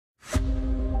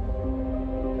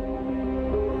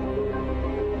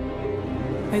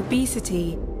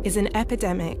Obesity is an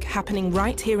epidemic happening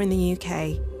right here in the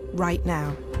UK, right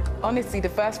now. Honestly, the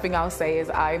first thing I'll say is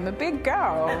I'm a big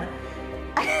girl.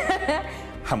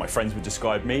 How my friends would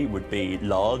describe me would be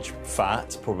large,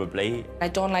 fat, probably. I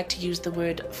don't like to use the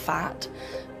word fat,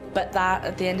 but that,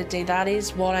 at the end of the day, that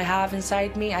is what I have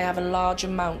inside me. I have a large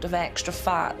amount of extra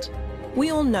fat. We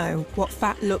all know what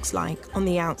fat looks like on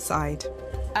the outside.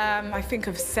 I think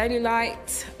of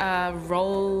cellulite,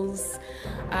 rolls,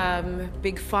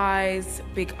 big thighs,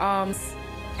 big arms.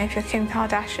 If you're Kim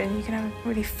Kardashian, you can have a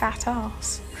really fat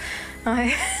ass.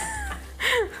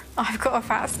 I've got a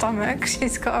fat stomach,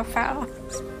 she's got a fat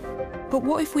ass. But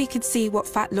what if we could see what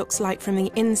fat looks like from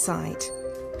the inside?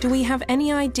 Do we have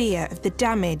any idea of the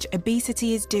damage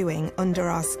obesity is doing under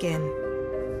our skin?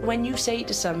 When you say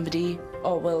to somebody,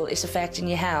 oh, well, it's affecting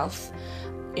your health,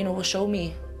 you know, well, show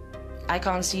me. I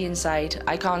can't see inside.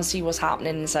 I can't see what's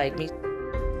happening inside me.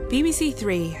 BBC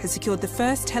Three has secured the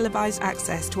first televised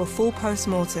access to a full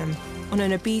post-mortem on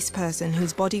an obese person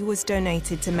whose body was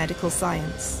donated to medical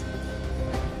science.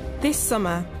 This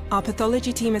summer, our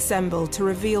pathology team assembled to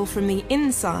reveal from the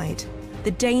inside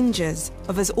the dangers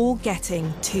of us all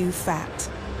getting too fat.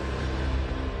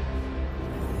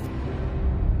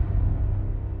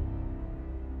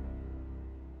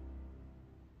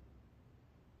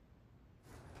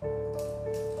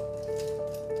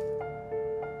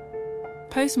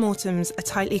 Post-mortems are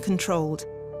tightly controlled,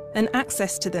 and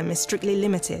access to them is strictly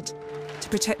limited to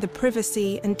protect the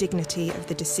privacy and dignity of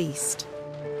the deceased.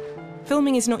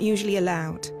 Filming is not usually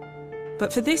allowed,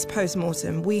 but for this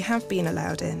post-mortem we have been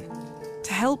allowed in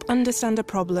to help understand a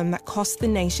problem that costs the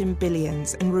nation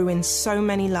billions and ruins so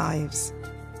many lives: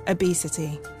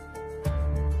 obesity.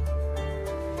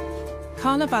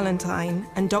 Carla Valentine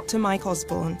and Dr. Mike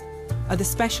Osborne are the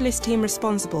specialist team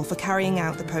responsible for carrying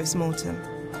out the post-mortem.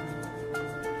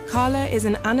 Carla is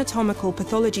an anatomical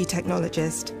pathology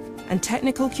technologist and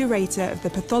technical curator of the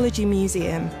Pathology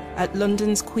Museum at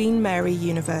London's Queen Mary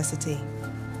University.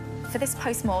 For this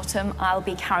post-mortem, I'll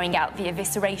be carrying out the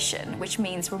evisceration, which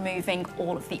means removing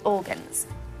all of the organs.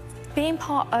 Being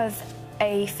part of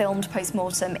a filmed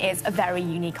post-mortem is a very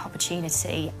unique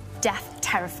opportunity. Death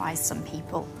terrifies some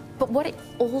people. But what it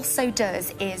also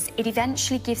does is it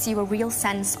eventually gives you a real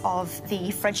sense of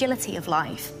the fragility of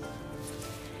life.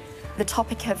 The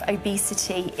topic of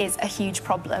obesity is a huge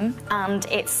problem, and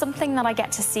it's something that I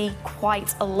get to see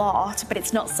quite a lot, but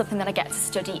it's not something that I get to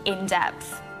study in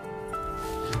depth.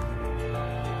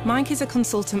 Mike is a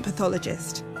consultant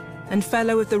pathologist and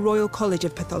fellow of the Royal College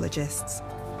of Pathologists.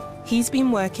 He's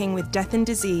been working with death and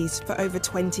disease for over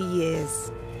 20 years.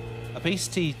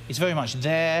 Obesity is very much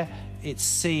there, it's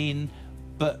seen,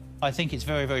 but I think it's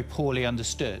very, very poorly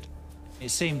understood. It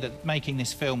seemed that making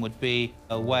this film would be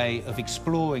a way of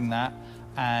exploring that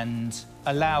and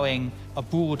allowing a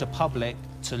broader public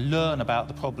to learn about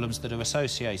the problems that are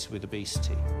associated with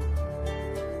obesity.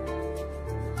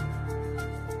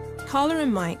 Carla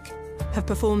and Mike have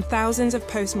performed thousands of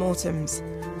post-mortems,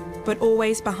 but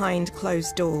always behind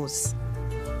closed doors.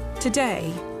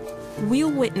 Today, we'll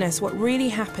witness what really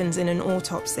happens in an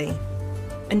autopsy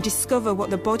and discover what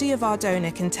the body of our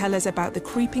donor can tell us about the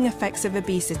creeping effects of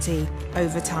obesity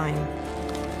over time.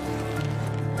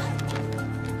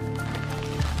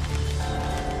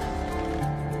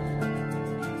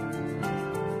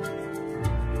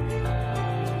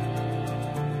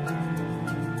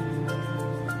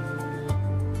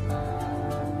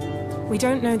 We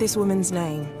don't know this woman's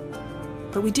name,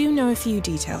 but we do know a few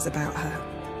details about her.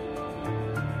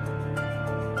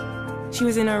 She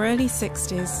was in her early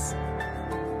 60s,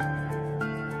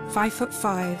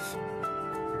 5'5",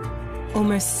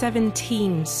 almost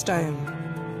 17 stone.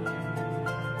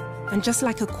 And just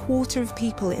like a quarter of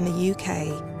people in the UK,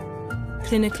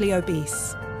 clinically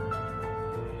obese.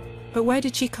 But where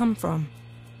did she come from?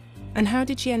 And how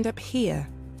did she end up here,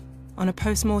 on a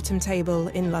post-mortem table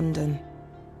in London?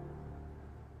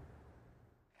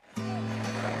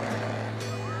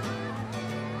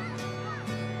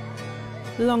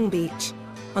 Long Beach,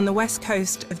 on the west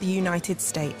coast of the United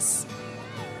States.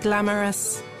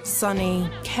 Glamorous, sunny,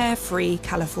 carefree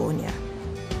California.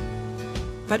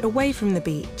 But away from the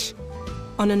beach,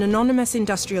 on an anonymous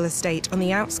industrial estate on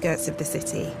the outskirts of the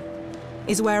city,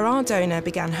 is where our donor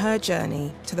began her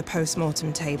journey to the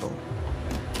post-mortem table.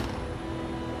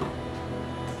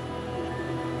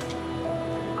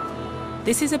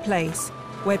 This is a place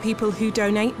where people who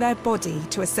donate their body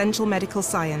to essential medical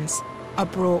science are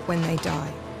brought when they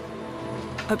die.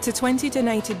 Up to 20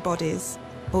 donated bodies,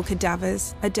 or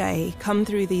cadavers, a day come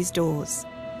through these doors,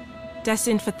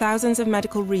 destined for thousands of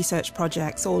medical research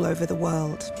projects all over the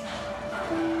world.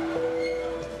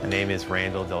 My name is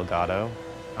Randall Delgado.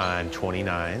 I'm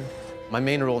 29. My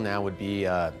main role now would be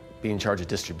being in charge of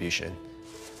distribution.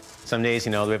 Some days,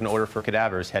 we have an order for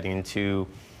cadavers heading to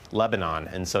Lebanon,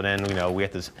 and so then, we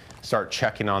have to start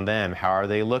checking on them. How are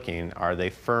they looking? Are they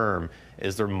firm?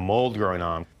 Is there mold growing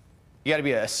on? You got to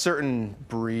be a certain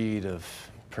breed of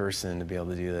person to be able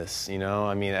to do this,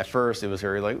 I mean, at first it was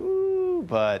very like, ooh,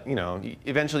 but,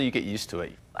 eventually you get used to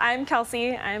it. I'm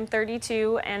Kelsey, I'm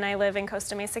 32, and I live in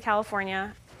Costa Mesa,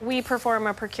 California. We perform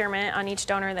a procurement on each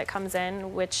donor that comes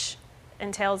in, which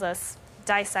entails us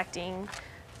dissecting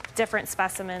different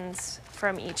specimens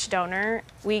from each donor.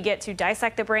 We get to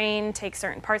dissect the brain, take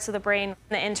certain parts of the brain,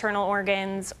 the internal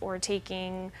organs, or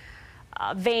taking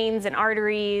veins and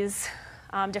arteries,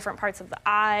 different parts of the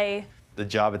eye. The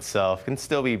job itself can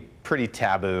still be pretty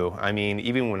taboo. I mean,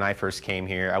 even when I first came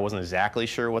here, I wasn't exactly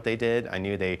sure what they did. I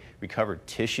knew they recovered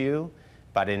tissue,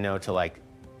 but I didn't know to like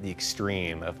the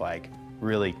extreme of like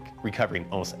really recovering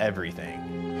almost everything.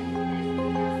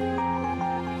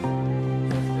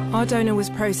 Our donor was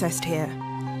processed here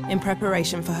in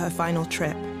preparation for her final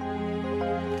trip.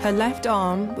 Her left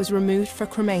arm was removed for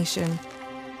cremation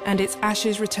and its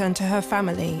ashes returned to her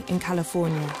family in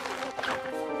California.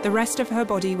 The rest of her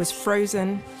body was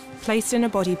frozen, placed in a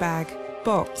body bag,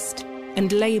 boxed,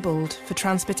 and labelled for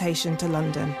transportation to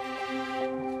London.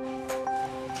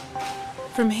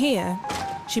 From here,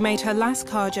 she made her last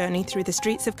car journey through the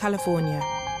streets of California.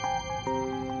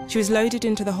 She was loaded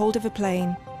into the hold of a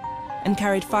plane and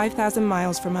carried 5,000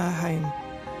 miles from her home.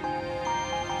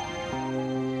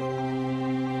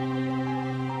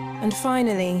 And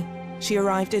finally, she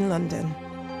arrived in London.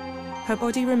 Her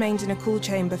body remained in a cool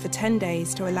chamber for 10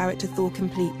 days to allow it to thaw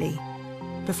completely,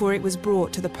 before it was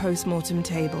brought to the post-mortem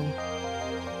table.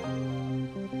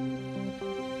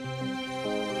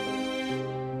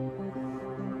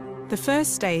 The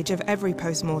first stage of every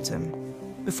post-mortem,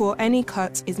 before any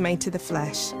cut is made to the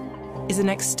flesh, is an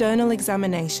external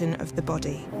examination of the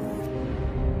body.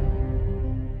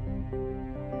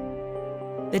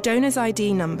 The donor's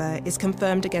ID number is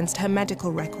confirmed against her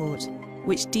medical record,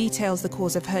 which details the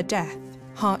cause of her death,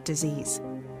 heart disease,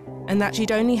 and that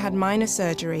she'd only had minor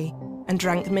surgery and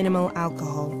drank minimal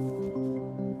alcohol.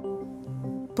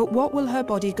 But what will her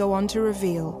body go on to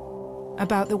reveal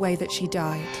about the way that she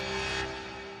died?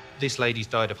 This lady's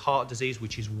died of heart disease,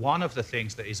 which is one of the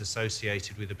things that is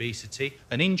associated with obesity.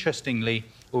 And interestingly,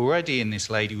 already in this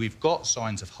lady, we've got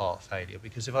signs of heart failure,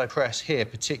 because if I press here,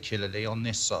 particularly on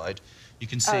this side, you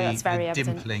can see the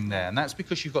dimpling there. And that's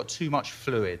because you've got too much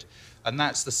fluid. And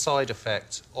that's the side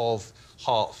effect of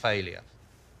heart failure.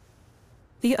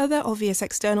 The other obvious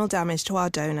external damage to our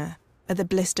donor are the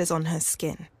blisters on her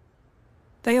skin.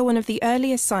 They are one of the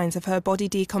earliest signs of her body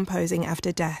decomposing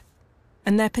after death,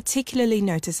 and they're particularly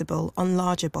noticeable on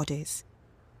larger bodies.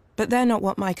 But they're not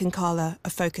what Mike and Carla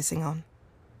are focusing on.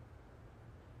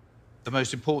 The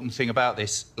most important thing about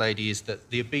this lady is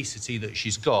that the obesity that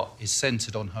she's got is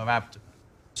centred on her abdomen.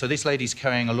 So this lady's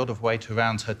carrying a lot of weight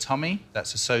around her tummy.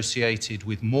 That's associated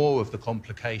with more of the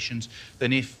complications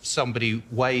than if somebody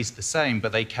weighs the same,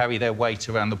 but they carry their weight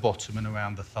around the bottom and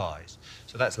around the thighs.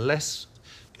 So that's less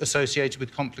associated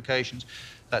with complications.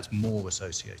 That's more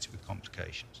associated with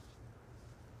complications.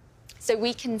 So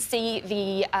we can see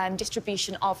the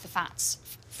distribution of the fats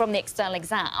from the external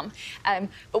exam,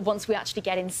 but once we actually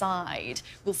get inside,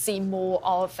 we'll see more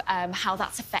of how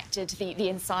that's affected the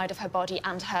inside of her body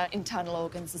and her internal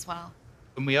organs as well.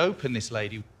 When we open this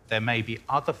lady, there may be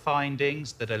other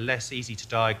findings that are less easy to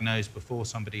diagnose before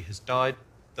somebody has died,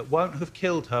 that won't have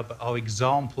killed her, but are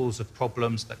examples of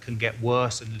problems that can get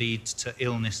worse and lead to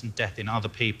illness and death in other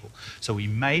people. So we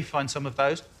may find some of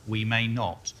those, we may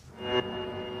not.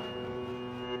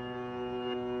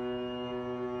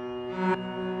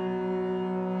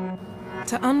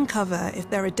 To uncover if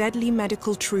there are deadly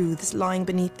medical truths lying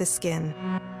beneath the skin,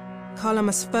 Carla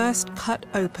must first cut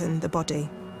open the body.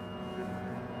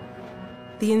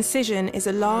 The incision is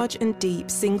a large and deep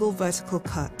single vertical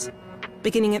cut,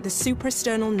 beginning at the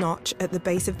suprasternal notch at the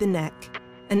base of the neck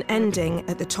and ending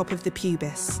at the top of the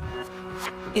pubis.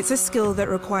 It's a skill that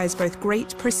requires both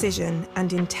great precision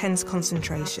and intense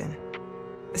concentration,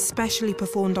 especially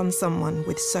performed on someone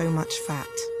with so much fat.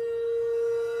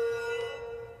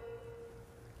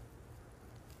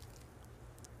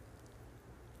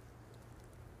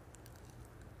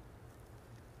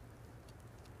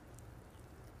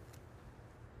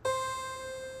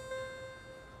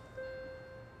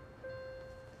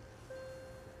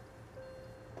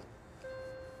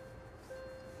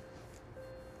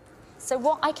 So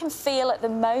what I can feel at the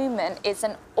moment is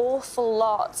an awful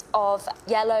lot of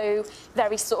yellow,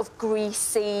 very sort of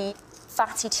greasy,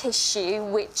 fatty tissue,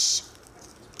 which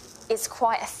is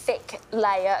quite a thick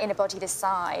layer in a body this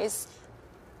size.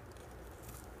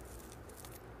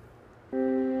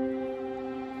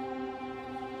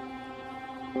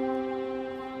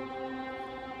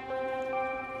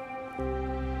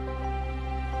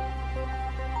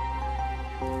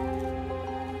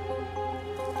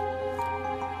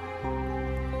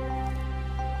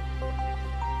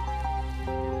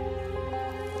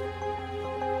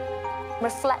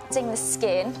 Reflecting the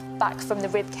skin back from the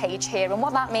rib cage here, and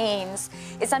what that means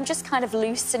is I'm just kind of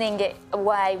loosening it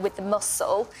away with the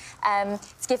muscle.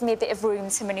 It's giving me a bit of room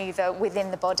to manoeuvre within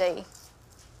the body.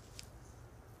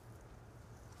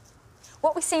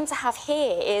 What we seem to have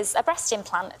here is a breast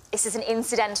implant. This is an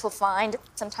incidental find.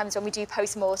 Sometimes when we do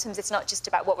post-mortems, it's not just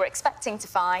about what we're expecting to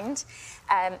find,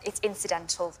 it's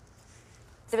incidental.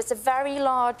 There is a very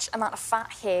large amount of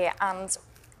fat here, and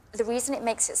the reason it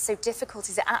makes it so difficult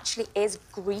is it actually is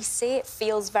greasy. It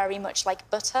feels very much like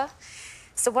butter.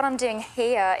 So what I'm doing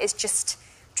here is just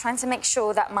trying to make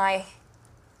sure that my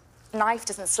knife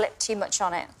doesn't slip too much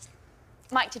on it.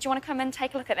 Mike, did you want to come and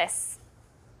take a look at this?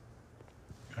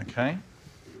 OK.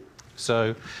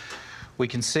 So we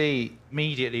can see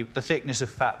immediately the thickness of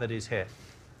fat that is here.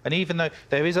 And even though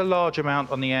there is a large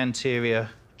amount on the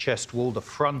anterior chest wall, the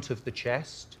front of the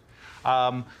chest,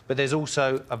 but there's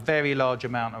also a very large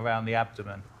amount around the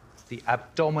abdomen. The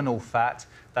abdominal fat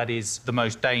that is the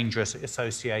most dangerous,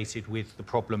 associated with the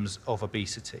problems of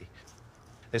obesity.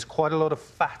 There's quite a lot of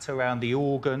fat around the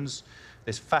organs.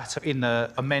 There's fat in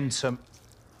the omentum.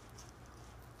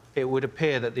 It would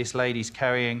appear that this lady's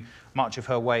carrying much of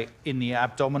her weight in the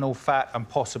abdominal fat and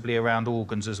possibly around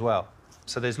organs as well.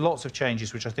 So there's lots of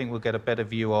changes which I think we'll get a better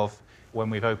view of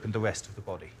when we've opened the rest of the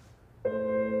body.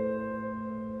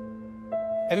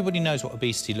 Everybody knows what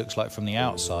obesity looks like from the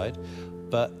outside,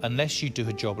 but unless you do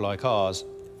a job like ours,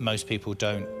 most people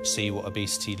don't see what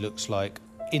obesity looks like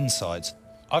inside.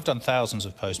 I've done thousands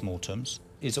of post-mortems.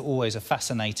 It's always a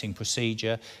fascinating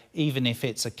procedure, even if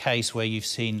it's a case where you've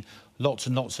seen lots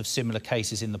and lots of similar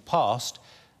cases in the past.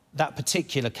 That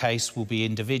particular case will be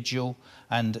individual,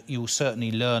 and you'll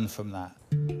certainly learn from that.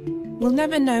 We'll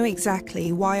never know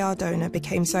exactly why our donor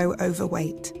became so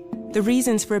overweight. The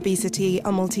reasons for obesity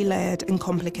are multi-layered and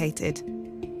complicated,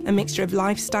 a mixture of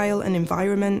lifestyle and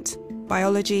environment,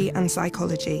 biology and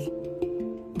psychology.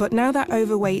 But now that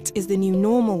overweight is the new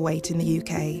normal weight in the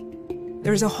UK,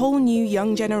 there is a whole new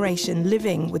young generation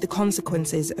living with the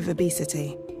consequences of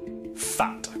obesity.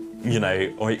 Fat, you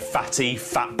know, or fatty,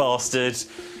 fat bastard,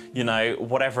 you know,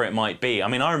 whatever it might be. I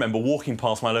mean, I remember walking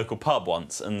past my local pub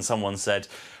once and someone said,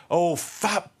 "Oh,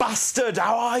 fat bastard,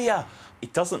 how are you?"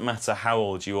 It doesn't matter how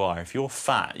old you are. If you're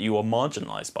fat, you are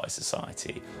marginalised by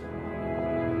society.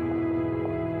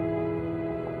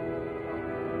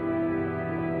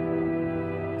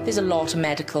 There's a lot of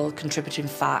medical contributing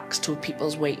facts to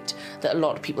people's weight that a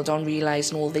lot of people don't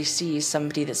realise, and all they see is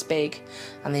somebody that's big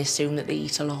and they assume that they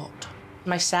eat a lot.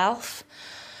 Myself,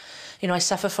 you know, I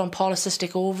suffer from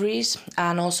polycystic ovaries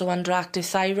and also underactive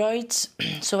thyroids.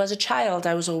 So as a child,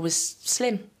 I was always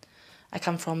slim. I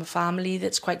come from a family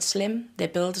that's quite slim. Their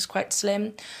build is quite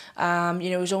slim. You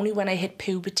know, it was only when I hit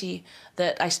puberty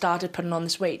that I started putting on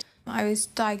this weight. I was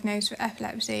diagnosed with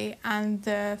epilepsy, and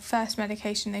the first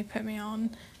medication they put me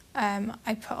on,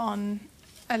 I put on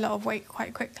a lot of weight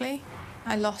quite quickly.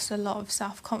 I lost a lot of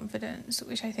self-confidence,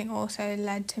 which I think also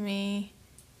led to me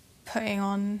putting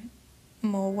on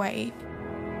more weight.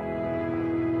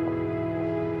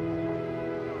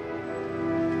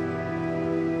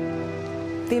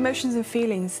 The emotions and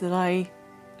feelings that I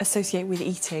associate with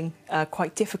eating are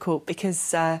quite difficult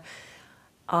because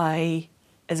I,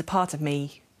 as a part of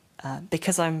me,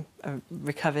 because I'm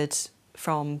recovered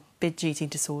from binge eating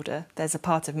disorder, there's a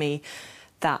part of me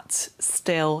that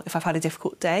still, if I've had a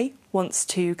difficult day, wants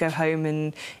to go home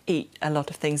and eat a lot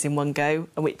of things in one go,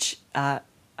 which I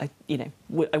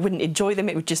wouldn't enjoy them.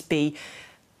 It would just be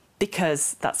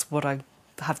because that's what I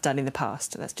have done in the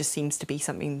past. That just seems to be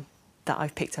something that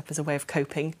I've picked up as a way of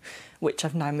coping, which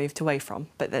I've now moved away from.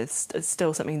 But there's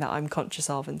still something that I'm conscious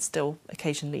of and still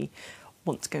occasionally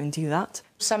want to go and do that.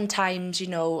 Sometimes, you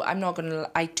know,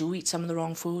 I do eat some of the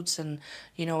wrong foods, and,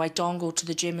 you know, I don't go to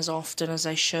the gym as often as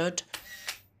I should.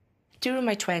 During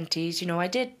my 20s, you know, I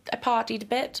partied a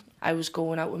bit. I was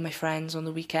going out with my friends on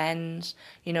the weekends,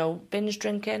 you know, binge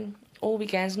drinking all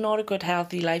weekends. Not a good,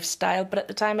 healthy lifestyle, but at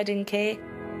the time I didn't care.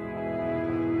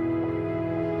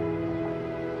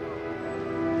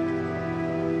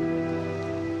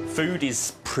 Food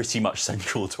is pretty much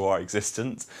central to our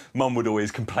existence. Mum would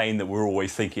always complain that we're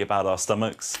always thinking about our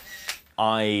stomachs.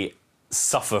 I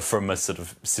suffer from a sort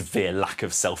of severe lack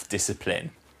of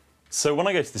self-discipline. So when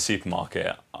I go to the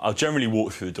supermarket, I'll generally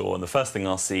walk through the door and the first thing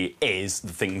I'll see is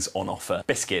the things on offer.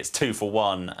 Biscuits, 2 for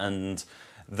 1, and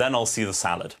then I'll see the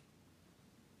salad.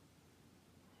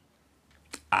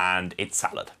 And it's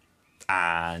salad.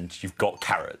 And you've got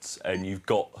carrots, and you've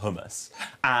got hummus,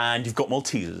 and you've got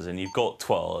Maltesers, and you've got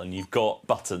Twirl, and you've got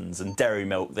Buttons, and Dairy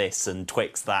Milk this, and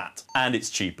Twix that. And it's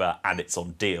cheaper, and it's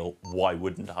on deal. Why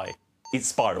wouldn't I? It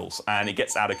spirals, and it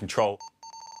gets out of control.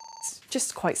 It's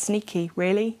just quite sneaky,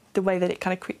 really, the way that it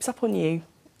kind of creeps up on you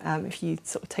if you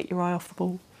sort of take your eye off the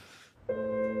ball.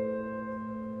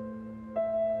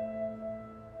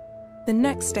 The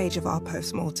next stage of our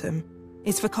post-mortem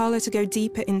is for Carla to go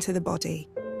deeper into the body,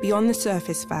 beyond the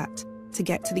surface fat, to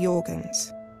get to the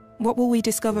organs. What will we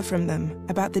discover from them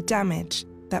about the damage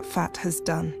that fat has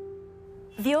done?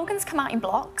 The organs come out in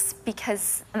blocks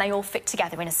because they all fit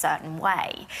together in a certain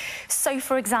way. So,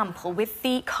 for example, with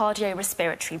the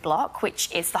cardiorespiratory block,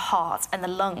 which is the heart and the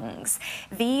lungs,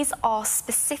 these are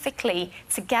specifically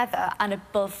together and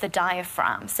above the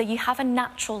diaphragm. So you have a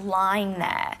natural line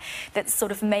there that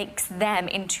sort of makes them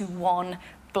into one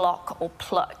block or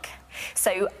pluck.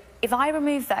 So if I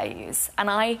remove those and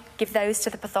I give those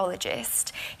to the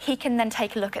pathologist, he can then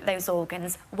take a look at those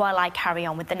organs while I carry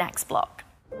on with the next block.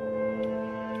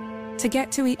 To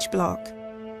get to each block,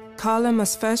 Carla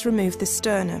must first remove the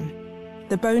sternum,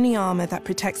 the bony armour that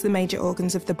protects the major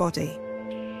organs of the body.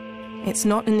 It's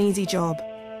not an easy job,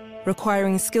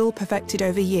 requiring skill perfected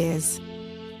over years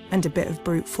and a bit of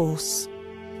brute force.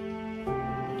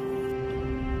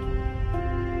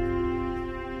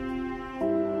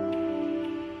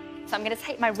 So I'm going to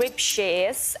take my rib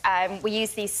shears. We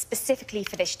use these specifically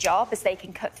for this job as they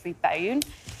can cut through bone.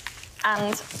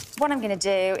 And what I'm going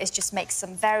to do is just make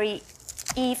some very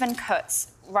even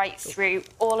cuts right through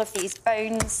all of these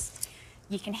bones.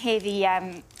 You can hear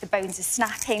the bones are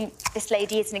snapping. This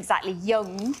lady isn't exactly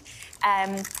young.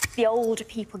 The older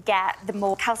people get, the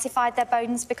more calcified their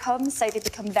bones become, so they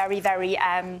become very, very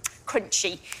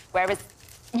crunchy, whereas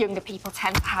younger people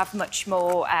tend to have much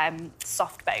more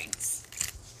soft bones.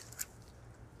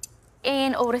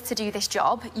 In order to do this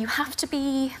job, you have to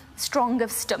be strong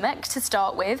of stomach to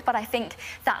start with, but I think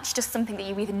that's just something that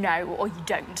you either know or you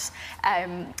don't.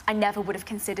 I never would have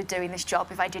considered doing this job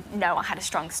if I didn't know I had a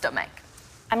strong stomach.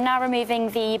 I'm now removing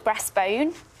the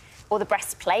breastbone, or the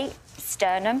breastplate,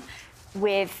 sternum,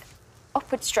 with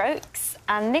upward strokes,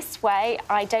 and this way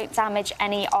I don't damage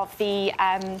any of the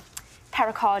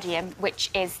pericardium,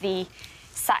 which is the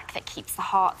sac that keeps the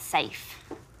heart safe.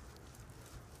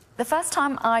 The first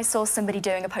time I saw somebody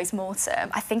doing a post-mortem,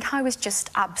 I think I was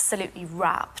just absolutely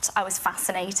rapt. I was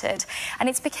fascinated. And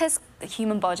it's because the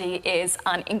human body is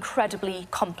an incredibly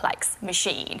complex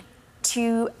machine.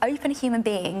 To open a human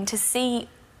being, to see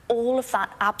all of that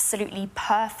absolutely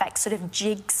perfect sort of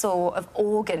jigsaw of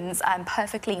organs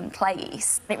perfectly in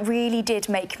place, it really did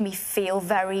make me feel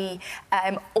very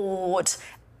awed.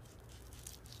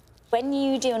 When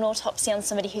you do an autopsy on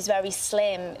somebody who's very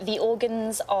slim, the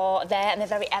organs are there and they're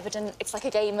very evident. It's like a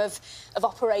game of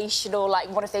operation, or like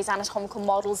one of those anatomical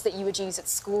models that you would use at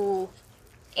school.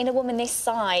 In a woman this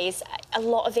size, a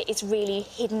lot of it is really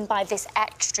hidden by this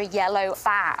extra yellow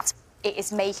fat. It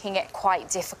is making it quite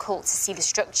difficult to see the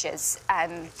structures,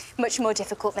 much more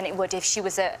difficult than it would if she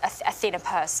was a thinner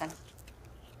person.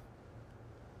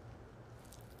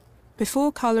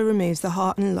 Before Carla removes the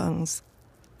heart and lungs,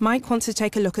 Mike wants to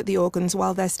take a look at the organs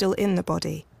while they're still in the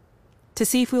body, to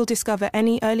see if we'll discover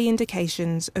any early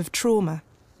indications of trauma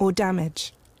or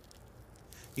damage.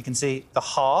 You can see the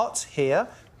heart here.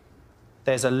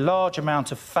 There's a large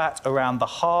amount of fat around the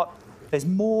heart. There's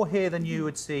more here than you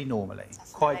would see normally,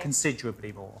 quite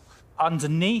considerably more.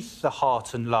 Underneath the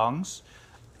heart and lungs,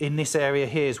 in this area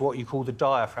here is what you call the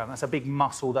diaphragm. That's a big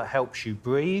muscle that helps you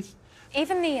breathe.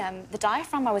 Even the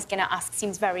diaphragm, I was going to ask,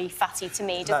 seems very fatty to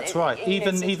me. That's right.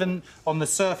 Even on the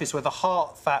surface where the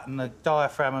heart fat and the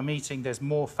diaphragm are meeting, there's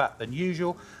more fat than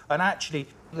usual. And actually,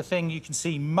 the thing you can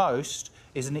see most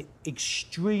is an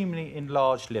extremely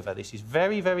enlarged liver. This is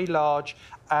very, very large,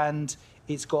 and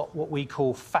it's got what we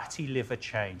call fatty liver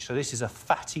change. So this is a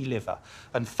fatty liver,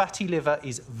 and fatty liver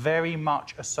is very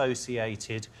much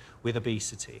associated with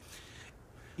obesity.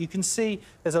 You can see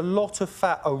there's a lot of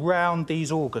fat around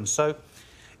these organs. So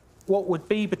what would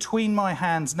be between my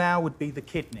hands now would be the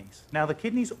kidneys. Now, the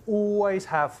kidneys always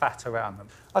have fat around them.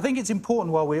 I think it's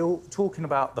important, while we're all talking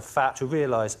about the fat, to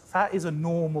realise fat is a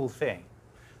normal thing.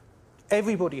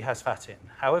 Everybody has fat in.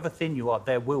 However thin you are,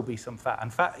 there will be some fat.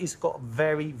 And fat has got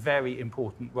very, very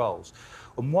important roles.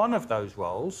 And one of those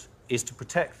roles is to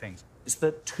protect things. It's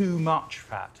the too much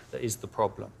fat that is the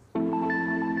problem.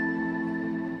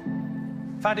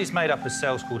 Fat is made up of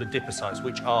cells called adipocytes,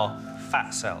 which are fat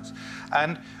cells.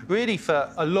 And really,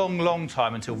 for a long, long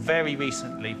time, until very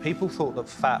recently, people thought that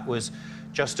fat was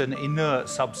just an inert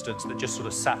substance that just sort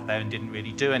of sat there and didn't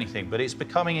really do anything. But it's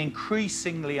becoming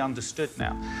increasingly understood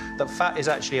now that fat is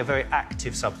actually a very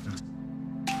active substance.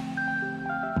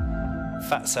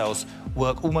 Fat cells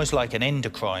work almost like an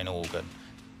endocrine organ.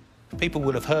 People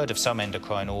will have heard of some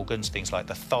endocrine organs, things like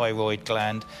the thyroid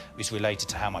gland, which is related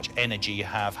to how much energy you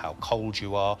have, how cold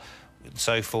you are, and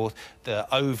so forth. The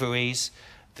ovaries,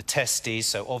 the testes,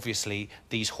 so obviously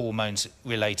these hormones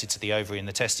related to the ovary and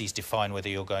the testes define whether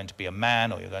you're going to be a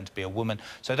man or you're going to be a woman.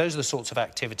 So those are the sorts of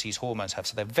activities hormones have.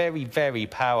 So they're very, very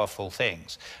powerful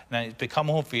things. And it's become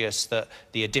obvious that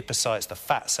the adipocytes, the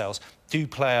fat cells, do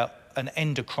play an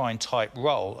endocrine-type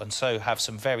role and so have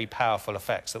some very powerful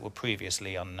effects that were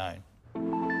previously unknown.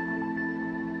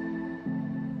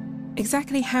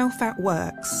 Exactly how fat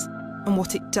works and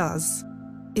what it does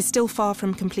is still far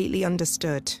from completely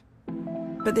understood.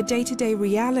 But the day-to-day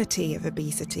reality of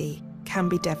obesity can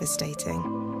be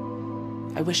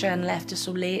devastating. I wish I hadn't left it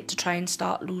so late to try and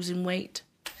start losing weight.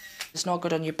 It's not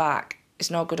good on your back.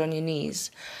 It's not good on your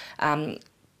knees.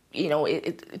 You know,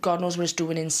 God knows what it's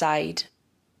doing inside.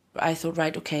 I thought,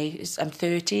 right, OK, I'm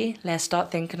 30, let's start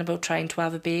thinking about trying to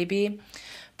have a baby.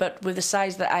 But with the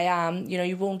size that I am, you know,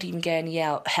 you won't even get any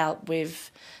help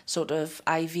with sort of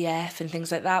IVF and things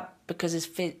like that because,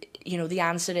 you know, the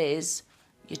answer is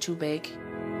you're too big.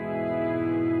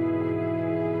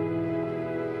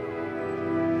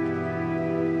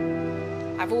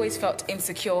 I've always felt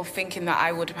insecure, thinking that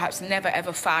I would perhaps never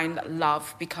ever find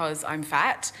love because I'm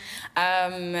fat.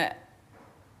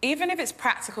 Even if it's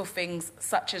practical things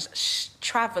such as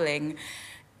travelling,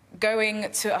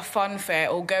 going to a fun fair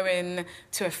or going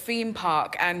to a theme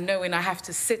park and knowing I have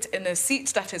to sit in a seat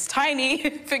that is tiny,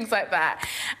 things like that.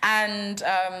 And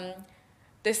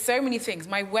there's so many things.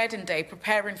 My wedding day,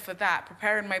 preparing for that,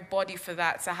 preparing my body for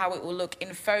that, so how it will look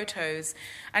in photos,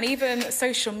 and even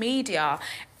social media.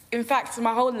 In fact,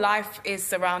 my whole life is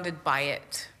surrounded by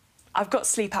it. I've got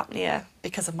sleep apnea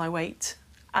because of my weight,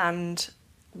 and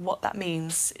what that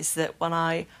means is that when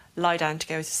I lie down to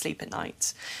go to sleep at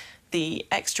night, the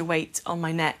extra weight on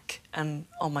my neck and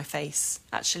on my face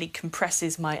actually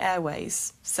compresses my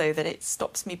airways so that it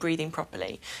stops me breathing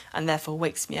properly and therefore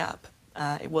wakes me up.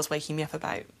 It was waking me up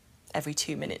about every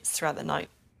 2 minutes throughout the night.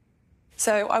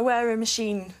 So I wear a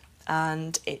machine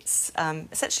and it's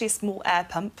essentially a small air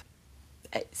pump.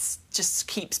 It just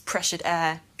keeps pressured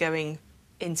air going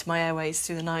into my airways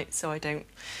through the night so I don't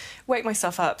wake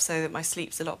myself up, so that my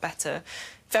sleep's a lot better.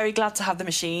 Very glad to have the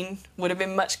machine. Would have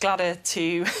been much gladder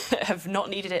to have not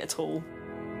needed it at all.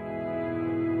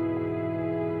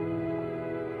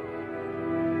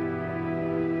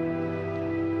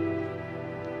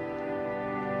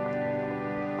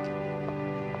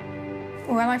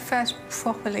 When I first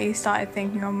properly started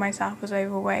thinking of myself as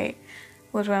overweight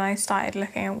was when I started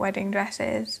looking at wedding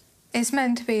dresses. It's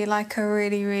meant to be like a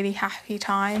really, really happy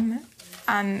time,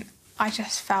 and I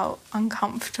just felt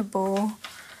uncomfortable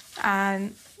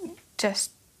and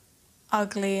just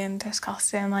ugly and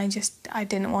disgusting. I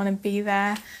didn't want to be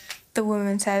there. The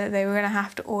woman said that they were going to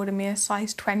have to order me a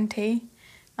size 20,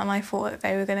 and I thought that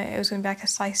it was going to be like a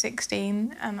size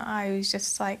 16, and I was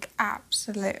just like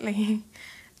absolutely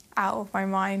out of my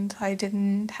mind.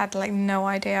 Had like no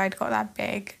idea I'd got that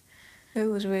big. It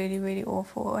was really, really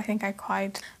awful. I think I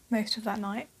cried most of that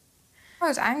night. I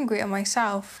was angry at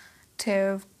myself to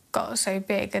have got so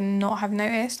big and not have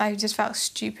noticed. I just felt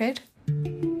stupid.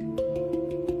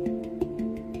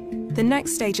 The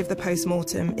next stage of the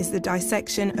post-mortem is the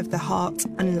dissection of the heart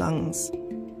and lungs.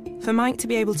 For Mike to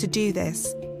be able to do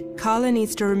this, Carla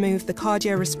needs to remove the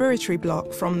cardiorespiratory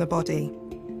block from the body.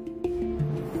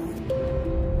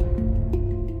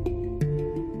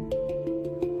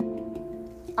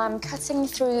 I'm cutting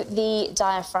through the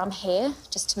diaphragm here,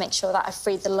 just to make sure that I've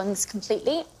freed the lungs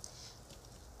completely.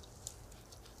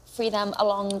 Free them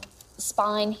along the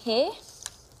spine here.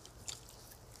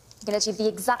 I'm going to do the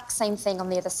exact same thing on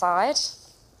the other side.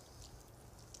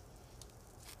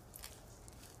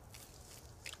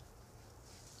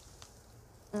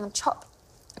 And I'll chop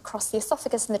across the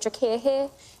esophagus and the trachea here.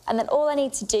 And then all I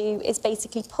need to do is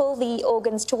basically pull the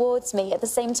organs towards me at the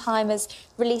same time as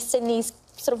releasing these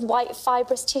sort of white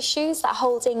fibrous tissues that are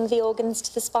holding the organs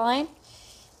to the spine.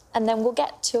 And then we'll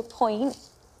get to a point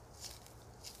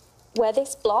where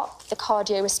this block, the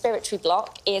cardiorespiratory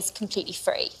block, is completely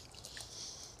free.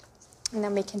 And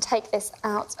then we can take this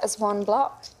out as one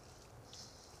block.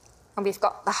 And we've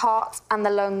got the heart and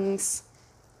the lungs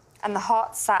and the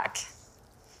heart sac,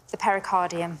 the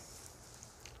pericardium.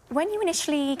 When you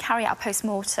initially carry out a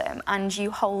post-mortem and you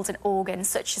hold an organ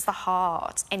such as the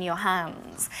heart in your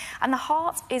hands, and the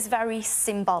heart is very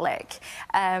symbolic,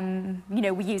 you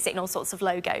know, we use it in all sorts of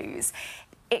logos,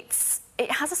 it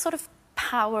has a sort of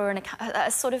power and a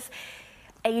sort of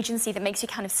agency that makes you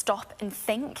kind of stop and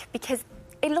think, because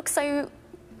it looks so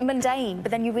mundane,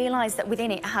 but then you realise that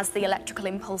within it has the electrical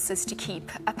impulses to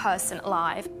keep a person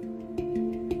alive.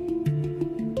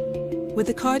 With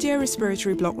the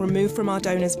cardiorespiratory block removed from our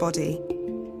donor's body,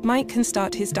 Mike can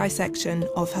start his dissection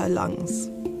of her lungs.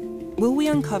 Will we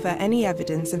uncover any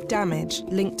evidence of damage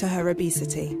linked to her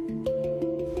obesity?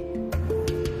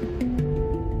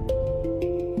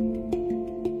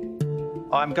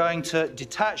 I'm going to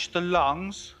detach the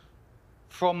lungs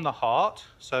from the heart.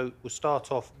 So we'll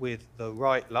start off with the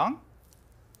right lung.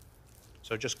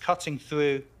 So just cutting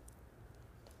through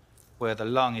where the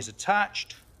lung is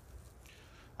attached.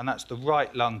 And that's the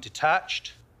right lung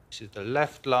detached. This is the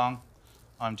left lung.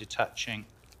 I'm detaching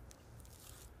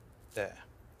there.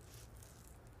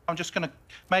 I'm just going to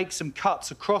make some cuts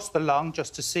across the lung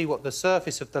just to see what the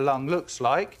surface of the lung looks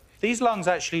like. These lungs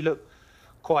actually look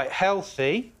quite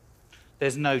healthy.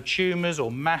 There's no tumours or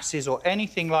masses or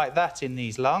anything like that in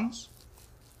these lungs.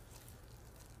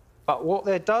 But what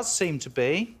there does seem to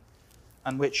be,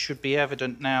 and which should be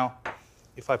evident now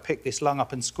if I pick this lung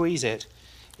up and squeeze it,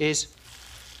 is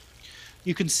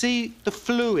you can see the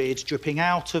fluid dripping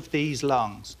out of these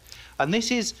lungs. And this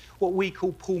is what we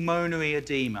call pulmonary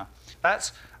edema.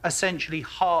 That's essentially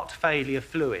heart failure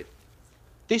fluid.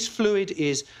 This fluid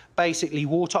is basically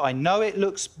water. I know it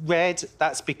looks red.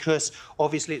 That's because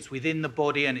obviously it's within the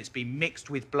body and it's been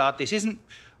mixed with blood. This isn't,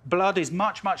 blood is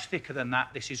much, much thicker than that.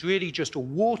 This is really just a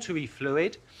watery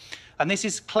fluid. And this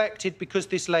is collected because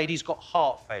this lady's got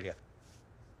heart failure.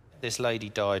 This lady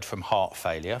died from heart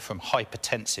failure, from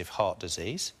hypertensive heart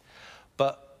disease,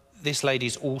 but this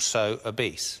lady's also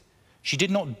obese. She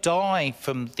did not die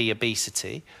from the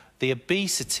obesity. The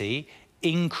obesity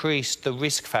increased the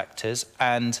risk factors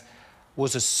and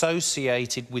was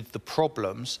associated with the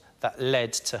problems that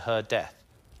led to her death.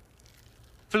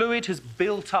 Fluid has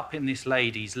built up in this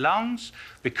lady's lungs.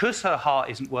 Because her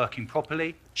heart isn't working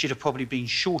properly, she'd have probably been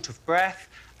short of breath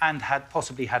and had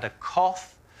possibly had a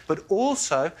cough. But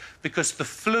also because the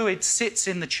fluid sits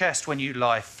in the chest when you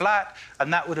lie flat,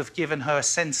 and that would have given her a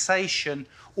sensation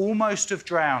almost of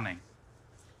drowning.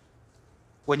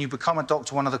 When you become a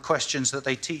doctor, one of the questions that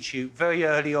they teach you very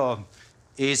early on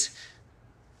is,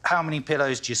 how many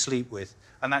pillows do you sleep with?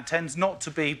 And that tends not to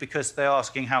be because they're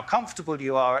asking how comfortable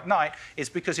you are at night. It's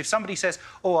because if somebody says,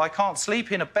 oh, I can't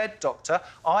sleep in a bed, doctor,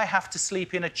 I have to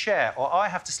sleep in a chair, or I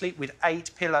have to sleep with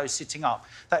 8 pillows sitting up.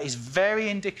 That is very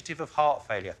indicative of heart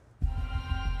failure.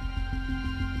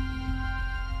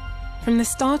 From the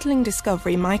startling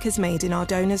discovery Mike has made in our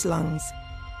donor's lungs,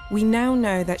 we now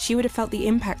know that she would have felt the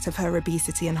impact of her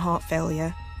obesity and heart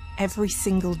failure every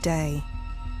single day.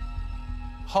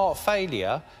 Heart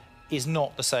failure is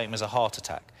not the same as a heart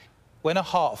attack. When a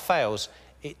heart fails,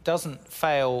 it doesn't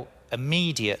fail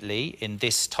immediately in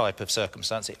this type of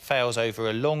circumstance. It fails over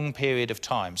a long period of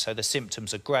time, so the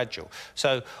symptoms are gradual.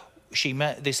 So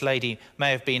this lady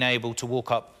may have been able to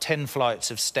walk up 10 flights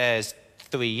of stairs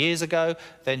 3 years ago,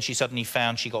 then she suddenly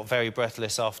found she got very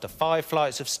breathless after 5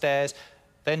 flights of stairs.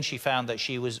 Then she found that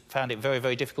she found it very,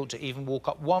 very difficult to even walk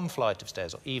up 1 flight of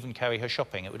stairs or even carry her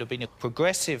shopping. It would have been a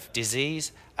progressive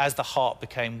disease as the heart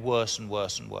became worse and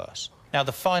worse and worse. Now,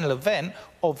 the final event,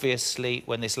 obviously,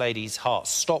 when this lady's heart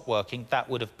stopped working, that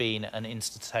would have been an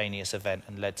instantaneous event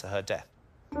and led to her death.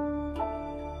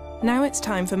 Now it's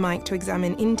time for Mike to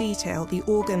examine in detail the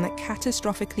organ that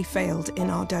catastrophically failed in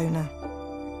our donor.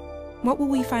 What will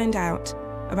we find out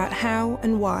about how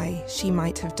and why she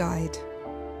might have died?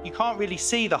 You can't really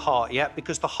see the heart yet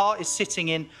because the heart is sitting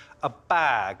in a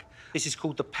bag. This is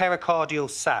called the pericardial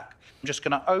sac. I'm just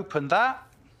going to open that.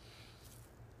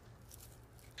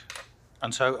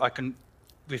 And so I can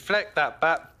reflect that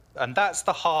back, and that's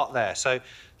the heart there. So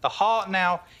the heart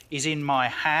now is in my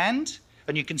hand,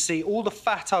 and you can see all the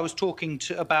fat I was talking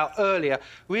about earlier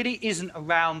really isn't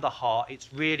around the heart,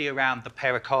 it's really around the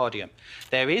pericardium.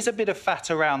 There is a bit of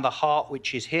fat around the heart,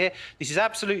 which is here. This is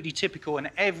absolutely typical in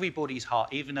everybody's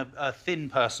heart. Even a thin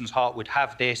person's heart would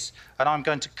have this. And I'm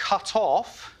going to cut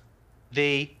off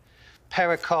the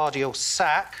pericardial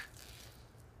sac.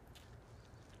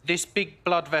 This big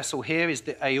blood vessel here is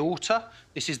the aorta.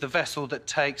 This is the vessel that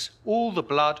takes all the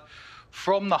blood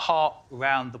from the heart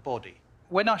around the body.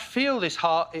 When I feel this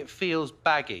heart, it feels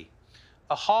baggy.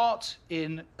 A heart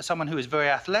in someone who is very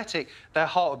athletic, their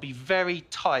heart would be very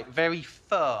tight, very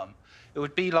firm. It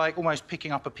would be like almost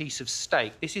picking up a piece of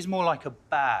steak. This is more like a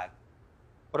bag.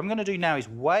 What I'm going to do now is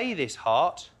weigh this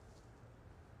heart.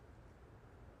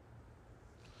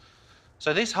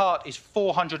 So this heart is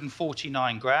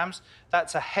 449 grams.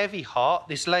 That's a heavy heart.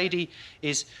 This lady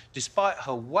is, despite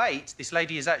her weight, this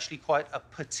lady is actually quite a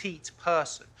petite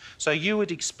person. So you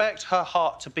would expect her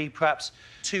heart to be perhaps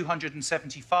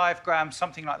 275 grams,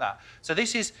 something like that. So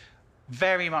this is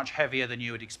very much heavier than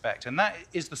you would expect. And that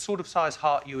is the sort of size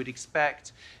heart you would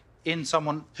expect in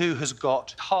someone who has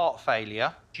got heart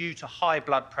failure due to high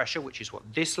blood pressure, which is what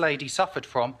this lady suffered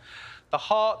from. The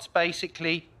heart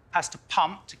basically has to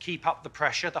pump to keep up the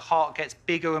pressure. The heart gets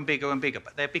bigger and bigger and bigger.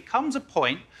 But there becomes a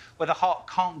point where the heart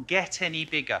can't get any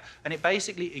bigger, and it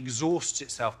basically exhausts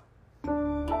itself.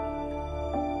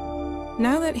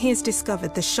 Now that he has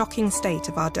discovered the shocking state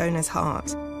of our donor's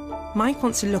heart, Mike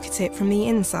wants to look at it from the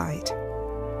inside.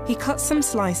 He cuts some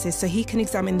slices so he can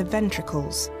examine the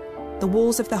ventricles, the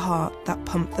walls of the heart that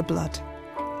pump the blood.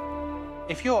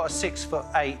 If you're a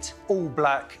 6'8",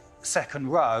 all-black second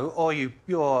row, or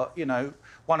you're, you know,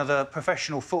 one of the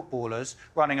professional footballers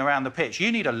running around the pitch,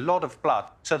 you need a lot of blood.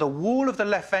 So the wall of the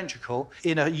left ventricle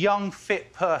in a young,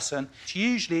 fit person is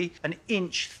usually an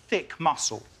inch thick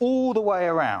muscle all the way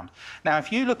around. Now,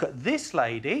 if you look at this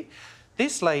lady's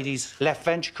left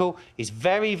ventricle is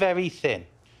very, very thin.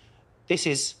 This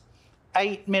is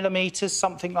 8 millimetres,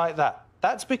 something like that.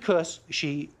 That's because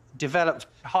she developed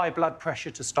high blood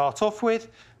pressure to start off with.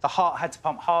 The heart had to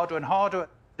pump harder and harder.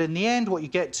 In the end, what you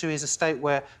get to is a state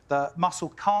where the muscle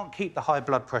can't keep the high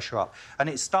blood pressure up, and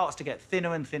it starts to get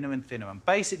thinner and thinner and thinner. And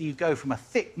basically, you go from a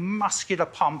thick, muscular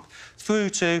pump through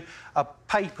to a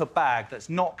paper bag that's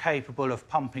not capable of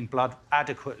pumping blood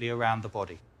adequately around the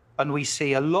body. And we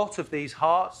see a lot of these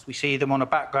hearts. We see them on a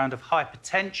background of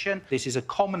hypertension. This is a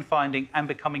common finding and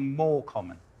becoming more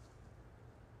common.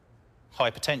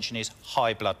 Hypertension is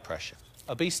high blood pressure.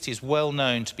 Obesity is well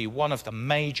known to be one of the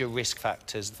major risk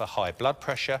factors for high blood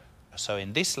pressure. So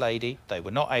in this lady, they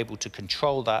were not able to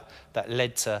control that. That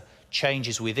led to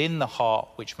changes within the heart,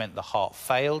 which meant the heart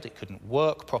failed, it couldn't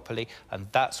work properly, and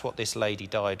that's what this lady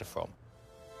died from.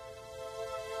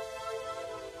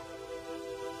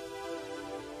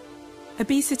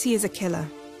 Obesity is a killer,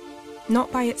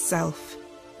 not by itself,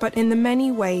 but in the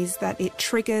many ways that it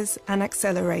triggers and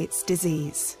accelerates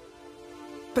disease.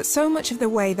 But so much of the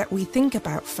way that we think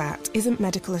about fat isn't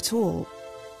medical at all.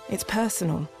 It's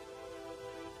personal.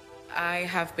 I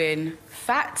have been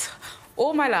fat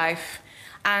all my life,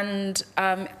 and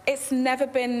it's never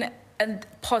been a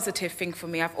positive thing for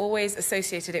me. I've always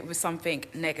associated it with something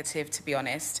negative, to be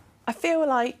honest. I feel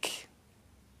like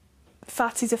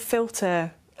fat is a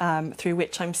filter through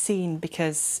which I'm seen,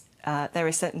 because there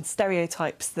are certain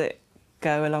stereotypes that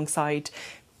go alongside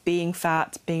being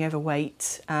fat, being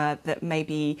overweight, that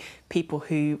maybe people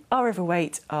who are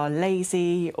overweight are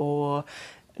lazy or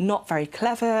not very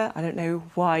clever. I don't know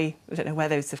why, I don't know where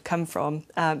those have come from,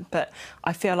 but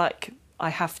I feel like I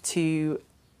have to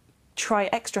try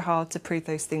extra hard to prove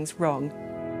those things wrong.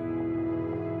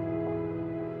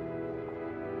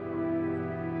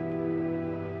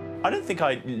 I don't think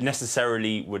I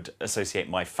necessarily would associate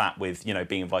my fat with, you know,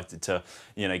 being invited to,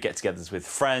 you know, get-togethers with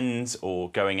friends or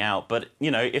going out. But,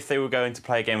 you know, if they were going to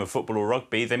play a game of football or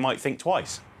rugby, they might think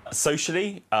twice.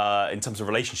 Socially, in terms of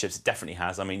relationships, it definitely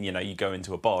has. I mean, you know, you go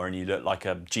into a bar and you look like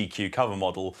a GQ cover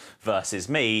model versus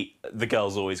me, the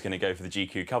girl's always going to go for the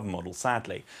GQ cover model,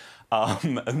 sadly.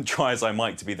 And try as I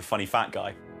might to be the funny fat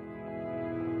guy.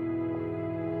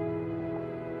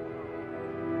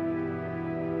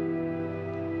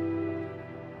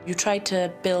 You try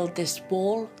to build this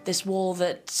wall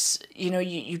that, you know,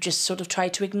 you just sort of try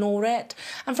to ignore it.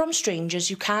 And from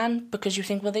strangers you can, because you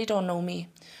think, well, they don't know me.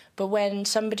 But when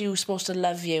somebody who's supposed to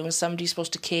love you and somebody's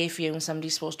supposed to care for you and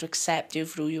somebody's supposed to accept you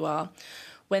for who you are,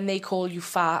 when they call you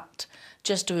fat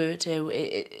just to hurt you,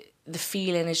 the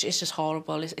feeling is just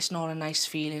horrible. It's not a nice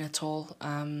feeling at all.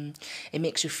 It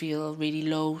makes you feel really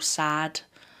low, sad,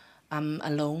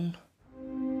 alone.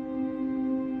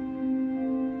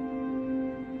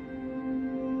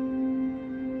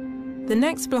 The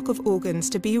next block of organs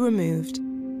to be removed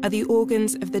are the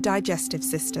organs of the digestive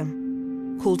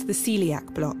system, called the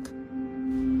celiac block.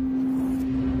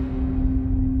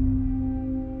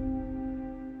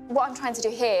 What I'm trying to do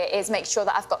here is make sure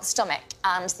that I've got the stomach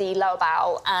and the lower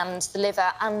bowel and the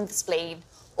liver and the spleen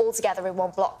all together in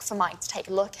one block for Mike to take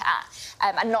a look at,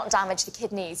 and not damage the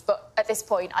kidneys. But at this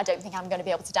point, I don't think I'm going to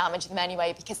be able to damage them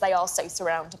anyway, because they are so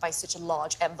surrounded by such a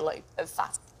large envelope of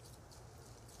fat.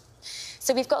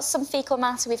 So we've got some faecal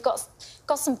matter, we've got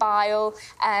some bile,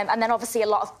 and then obviously a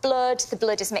lot of blood. The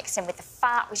blood is mixed in with the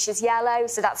fat, which is yellow,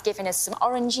 so that's giving us some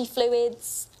orangey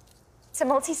fluids. It's a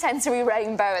multi-sensory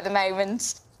rainbow at the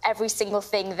moment. every single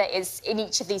thing that is in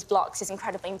each of these blocks is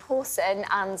incredibly important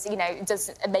and, you know,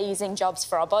 does amazing jobs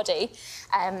for our body.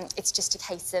 It's just a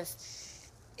case of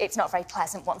it's not very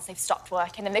pleasant once they've stopped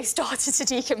working and they've started to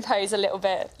decompose a little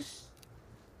bit.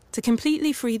 To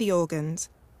completely free the organs,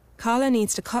 Carla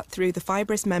needs to cut through the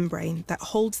fibrous membrane that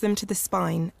holds them to the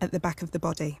spine at the back of the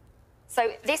body.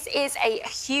 So this is a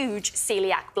huge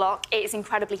celiac block. It is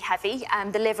incredibly heavy.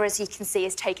 The liver, as you can see,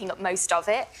 is taking up most of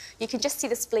it. You can just see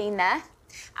the spleen there.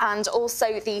 And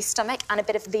also the stomach and a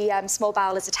bit of the small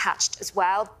bowel is attached as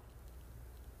well.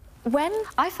 When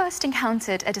I first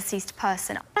encountered a deceased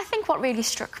person, I think what really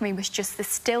struck me was just the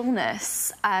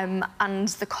stillness and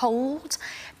the cold,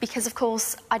 because, of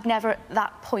course, I'd never at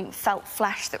that point felt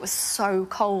flesh that was so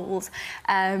cold.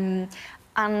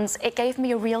 And it gave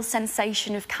me a real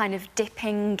sensation of kind of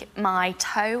dipping my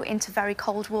toe into very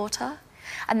cold water.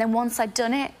 And then once I'd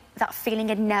done it, that feeling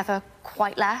had never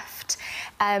quite left.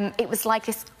 It was like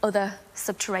this other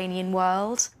subterranean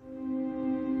world.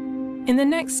 In the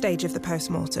next stage of the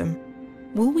post-mortem,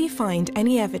 will we find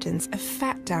any evidence of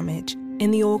fat damage in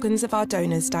the organs of our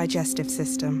donor's digestive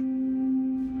system?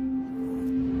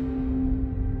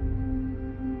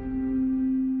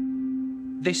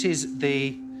 This is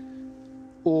the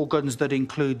organs that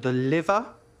include the liver,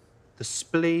 the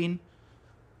spleen,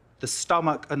 the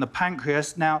stomach and the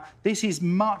pancreas. Now, this is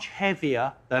much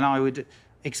heavier than I would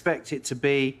expect it to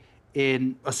be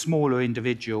in a smaller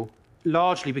individual,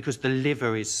 largely because the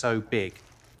liver is so big.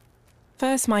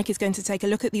 First, Mike is going to take a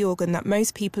look at the organ that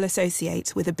most people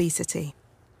associate with obesity.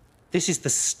 This is the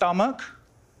stomach,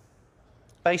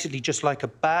 basically just like a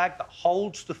bag that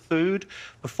holds the food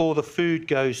before the food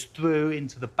goes through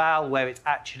into the bowel where it's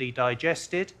actually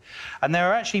digested. And there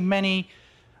are actually many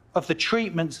of the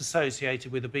treatments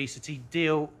associated with obesity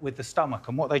deal with the stomach.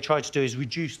 And what they try to do is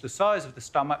reduce the size of the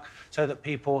stomach so that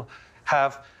people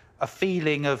have a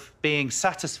feeling of being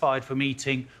satisfied from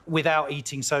eating without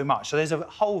eating so much. So there's a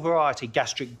whole variety.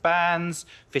 Gastric bands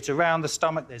fit around the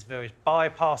stomach. There's various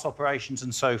bypass operations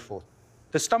and so forth.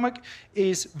 The stomach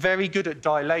is very good at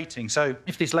dilating. So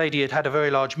if this lady had had a very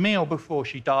large meal before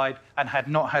she died and had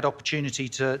not had opportunity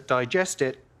to digest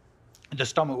it, the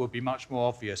stomach would be much more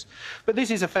obvious. But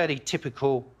this is a fairly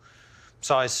typical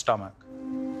sized stomach.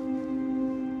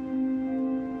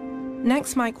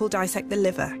 Next, Mike will dissect the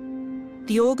liver,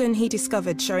 the organ he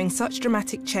discovered showing such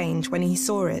dramatic change when he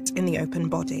saw it in the open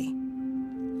body.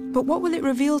 But what will it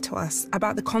reveal to us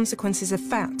about the consequences of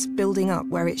fat building up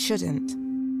where it shouldn't?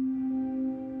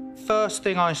 First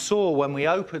thing I saw when we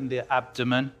opened the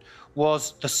abdomen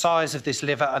was the size of this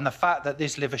liver and the fact that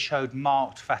this liver showed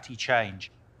marked fatty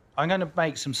change. I'm going to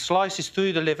make some slices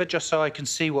through the liver just so I can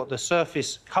see what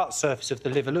the cut surface of the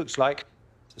liver looks like.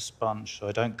 It's a sponge so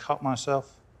I don't cut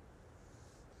myself.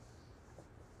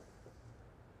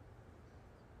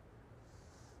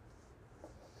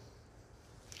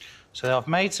 So I've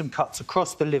made some cuts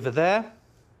across the liver there.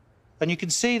 And you can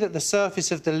see that the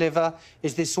surface of the liver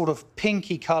is this sort of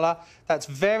pinky colour. That's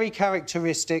very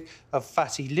characteristic of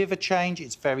fatty liver change.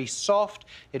 It's very soft.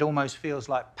 It almost feels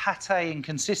like pate in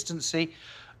consistency.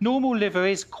 Normal liver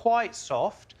is quite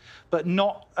soft, but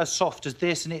not as soft as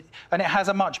this. And it has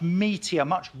a much meatier,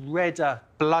 much redder,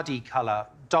 bloody colour,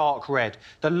 dark red.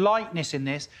 The lightness in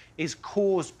this is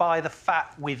caused by the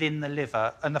fat within the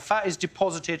liver. And the fat is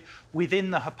deposited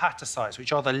within the hepatocytes,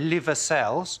 which are the liver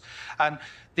cells. And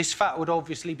this fat would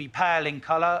obviously be pale in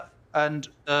colour, and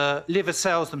liver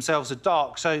cells themselves are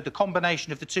dark. So the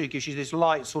combination of the two gives you this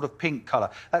light sort of pink colour.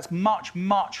 That's much,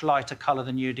 much lighter colour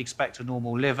than you'd expect a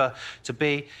normal liver to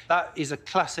be. That is a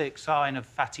classic sign of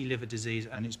fatty liver disease,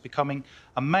 and it's becoming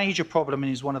a major problem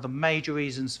and is one of the major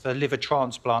reasons for liver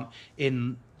transplant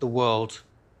in the world.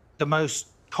 The most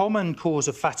common cause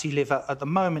of fatty liver at the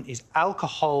moment is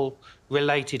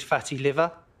alcohol-related fatty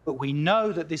liver, but we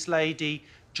know that this lady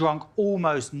drunk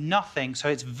almost nothing, so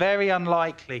it's very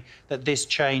unlikely that this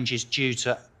change is due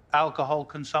to alcohol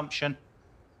consumption,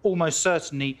 almost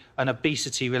certainly an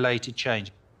obesity-related change.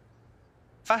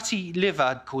 Fatty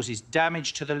liver causes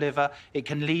damage to the liver, it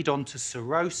can lead on to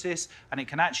cirrhosis, and it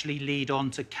can actually lead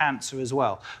on to cancer as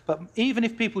well. But even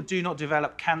if people do not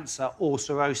develop cancer or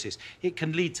cirrhosis, it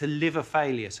can lead to liver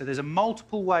failure. So there's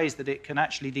multiple ways that it can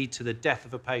actually lead to the death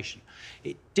of a patient.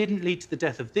 It didn't lead to the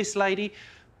death of this lady,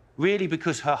 really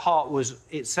because her heart was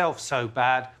itself so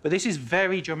bad, but this is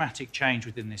very dramatic change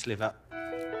within this liver.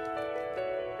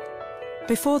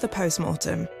 Before the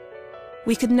post-mortem,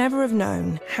 we could never have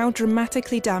known how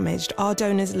dramatically damaged our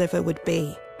donor's liver would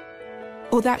be,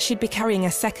 or that she'd be carrying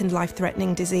a second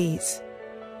life-threatening disease.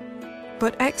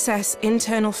 But excess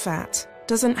internal fat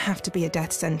doesn't have to be a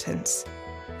death sentence.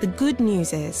 The good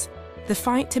news is the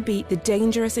fight to beat the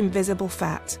dangerous invisible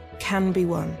fat can be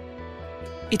won.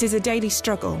 It is a daily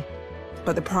struggle,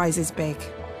 but the prize is big.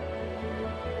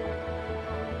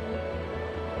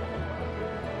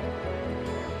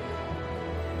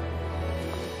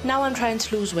 Now I'm trying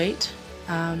to lose weight.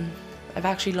 I've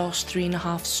actually lost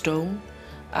 3.5 stone.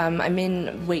 I'm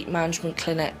in weight management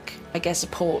clinic. I get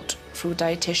support through a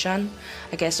dietitian.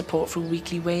 I get support through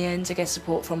weekly weigh-ins. I get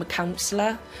support from a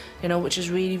counsellor, you know, which is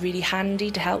really, really handy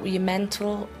to help with your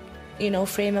mental, you know,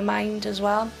 frame of mind as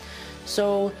well.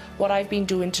 So what I've been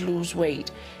doing to lose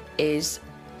weight is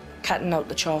cutting out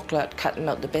the chocolate, cutting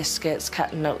out the biscuits,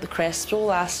 cutting out the crisps, all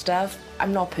that stuff.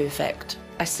 I'm not perfect.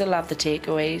 I still have the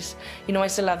takeaways. You know, I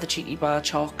still have the cheeky bar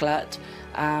chocolate.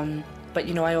 But,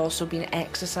 you know, I also been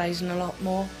exercising a lot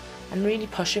more and really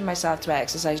pushing myself to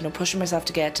exercise, you know, pushing myself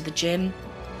to get to the gym.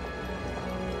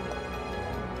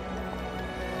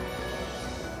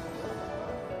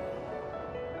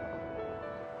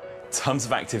 In terms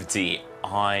of activity,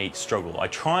 I struggle. I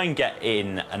try and get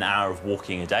in an hour of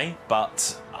walking a day,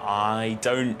 but I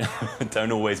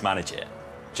don't always manage it.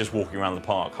 Just walking around the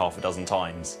park half a dozen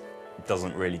times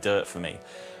doesn't really do it for me.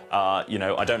 You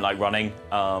know, I don't like running.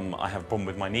 I have a problem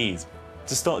with my knees.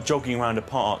 To start jogging around a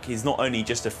park is not only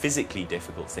just a physically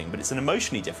difficult thing, but it's an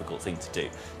emotionally difficult thing to do.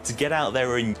 To get out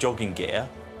there in jogging gear,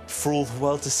 for all the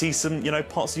world to see some, you know,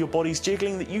 parts of your bodies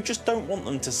jiggling that you just don't want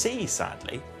them to see,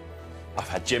 sadly. I've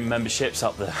had gym memberships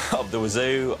up the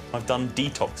wazoo. I've done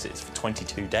detoxes for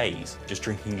 22 days, just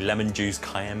drinking lemon juice,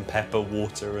 cayenne pepper,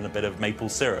 water, and a bit of maple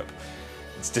syrup.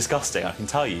 It's disgusting, I can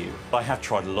tell you. I have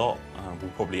tried a lot.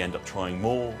 We'll probably end up trying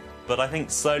more. But I think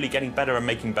slowly getting better and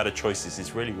making better choices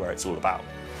is really where it's all about.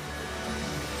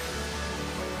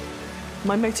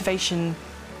 My motivation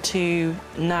to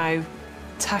now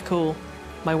tackle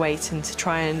my weight and to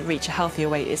try and reach a healthier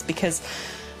weight is because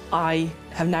I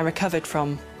have now recovered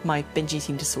from my binge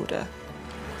eating disorder.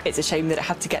 It's a shame that it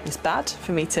had to get this bad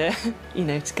for me to, you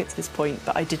know, to get to this point,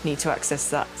 but I did need to access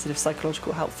that sort of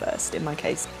psychological help first in my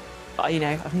case. You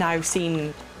know, I've now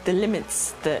seen the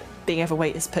limits that being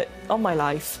overweight has put on my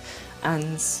life,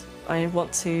 and I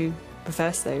want to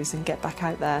reverse those and get back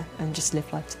out there and just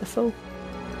live life to the full.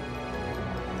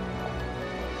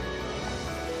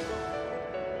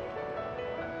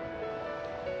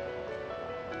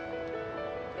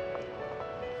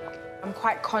 I'm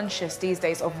quite conscious these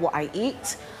days of what I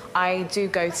eat. I do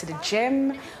go to the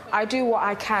gym. I do what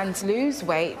I can to lose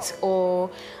weight or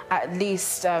at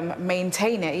least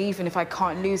maintain it, even if I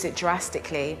can't lose it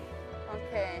drastically.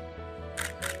 Okay.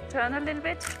 Turn a little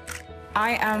bit.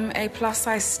 I am a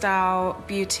plus-size style,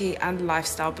 beauty and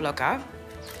lifestyle blogger.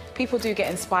 People do get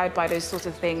inspired by those sorts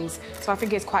of things, so I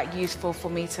think it's quite useful for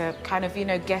me to kind of, you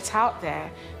know, get out there.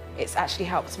 It's actually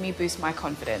helped me boost my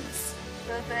confidence.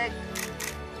 Perfect.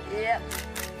 Yep.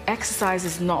 Exercise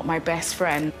is not my best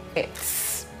friend.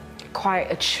 It's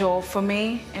quite a chore for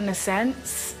me, in a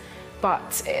sense.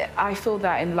 But I feel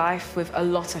that in life, with a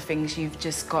lot of things, you've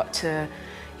just got to,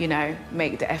 you know,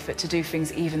 make the effort to do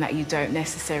things even that you don't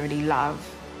necessarily love.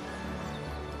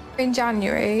 In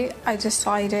January, I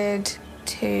decided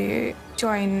to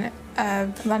join a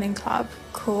running club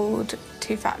called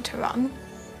Too Fat to Run.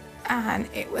 And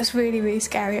it was really, really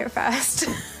scary at first.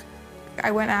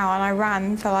 I went out and I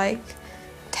ran for like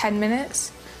 10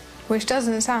 minutes, which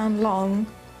doesn't sound long,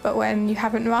 but when you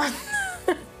haven't run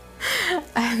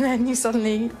and then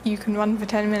you can run for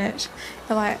 10 minutes,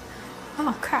 you're like,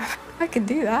 oh crap, I can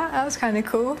do that. That was kind of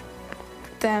cool.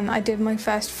 Then I did my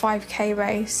first 5K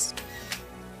race.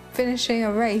 Finishing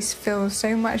a race feels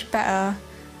so much better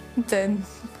than,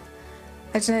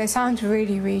 I don't know, it sounds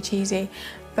really, really cheesy,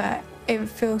 but it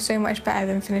feels so much better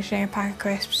than finishing a pack of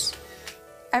crisps.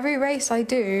 Every race I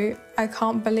do, I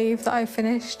can't believe that I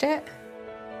finished it.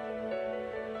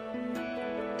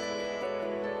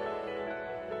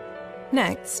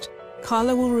 Next,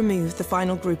 Carla will remove the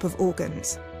final group of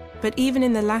organs. But even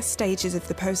in the last stages of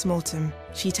the post-mortem,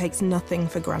 she takes nothing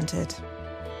for granted.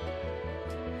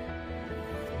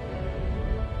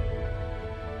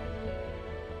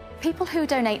 People who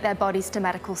donate their bodies to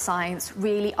medical science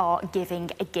really are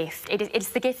giving a gift. It's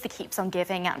the gift that keeps on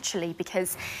giving, actually,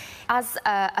 because as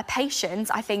a patient,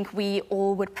 I think we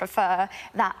all would prefer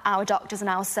that our doctors and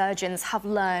our surgeons have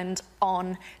learned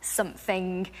on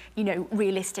something, you know,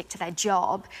 realistic to their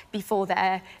job before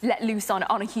they're let loose on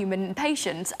a human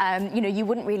patient. You know, you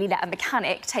wouldn't really let a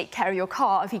mechanic take care of your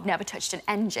car if he'd never touched an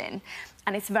engine.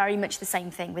 And it's very much the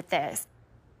same thing with this.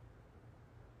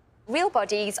 Real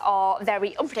bodies are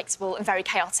very unpredictable and very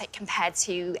chaotic compared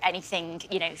to anything,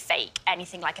 you know, fake,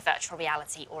 anything like a virtual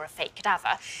reality or a fake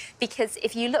cadaver. Because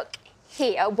if you look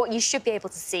here, what you should be able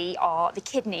to see are the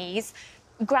kidneys,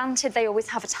 Granted, they always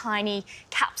have a tiny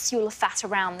capsule of fat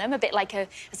around them, a bit like a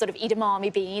sort of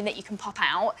edamame bean that you can pop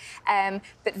out.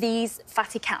 But these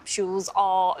fatty capsules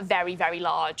are very, very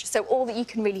large. So all that you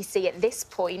can really see at this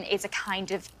point is a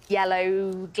kind of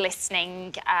yellow,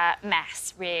 glistening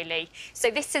mess, really. So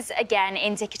this is, again,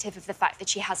 indicative of the fact that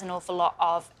she has an awful lot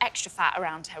of extra fat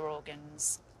around her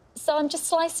organs. So I'm just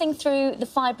slicing through the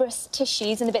fibrous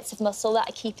tissues and the bits of muscle that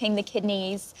are keeping the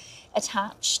kidneys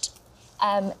attached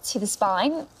to the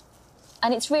spine.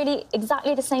 And it's really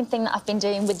exactly the same thing that I've been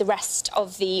doing with the rest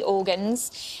of the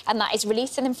organs, and that is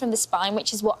releasing them from the spine,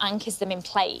 which is what anchors them in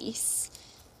place.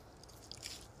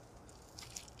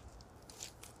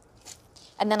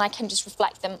 And then I can just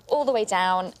reflect them all the way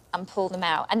down and pull them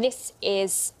out. And this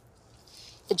is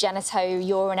the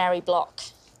genitourinary block.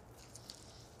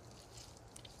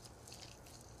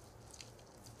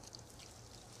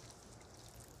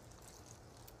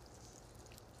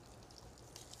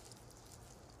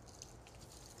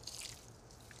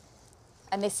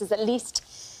 And this is at least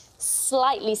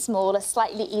slightly smaller,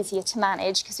 slightly easier to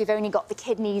manage because we've only got the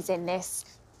kidneys in this.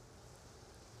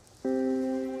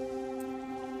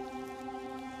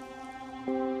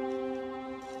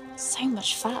 So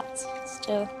much fat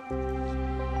still.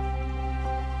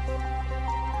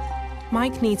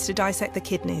 Mike needs to dissect the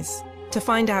kidneys to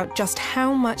find out just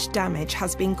how much damage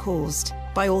has been caused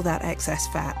by all that excess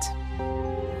fat.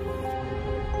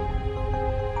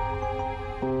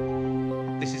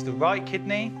 This is the right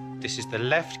kidney, this is the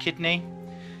left kidney.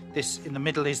 This in the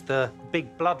middle is the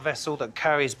big blood vessel that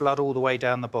carries blood all the way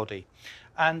down the body.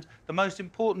 And the most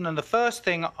important and the first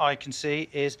thing I can see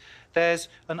is there's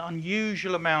an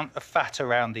unusual amount of fat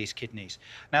around these kidneys.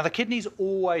 Now, the kidneys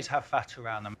always have fat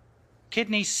around them.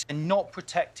 Kidneys are not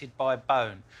protected by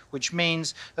bone, which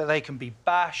means that they can be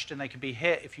bashed and they can be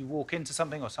hit if you walk into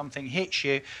something or something hits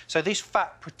you. So this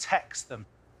fat protects them.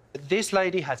 But this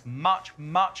lady has much,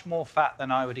 much more fat than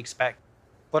I would expect.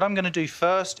 What I'm going to do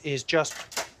first is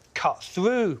just cut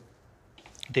through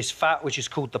this fat, which is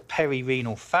called the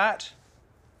perirenal fat.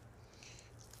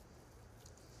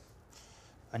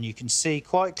 And you can see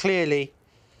quite clearly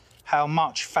how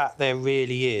much fat there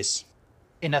really is.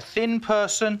 In a thin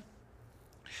person,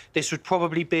 this would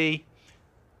probably be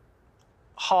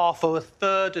half or a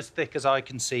third as thick as I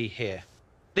can see here.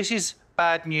 This is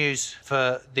bad news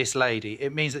for this lady.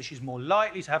 It means that she's more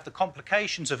likely to have the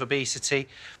complications of obesity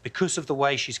because of the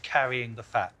way she's carrying the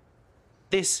fat.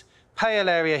 This pale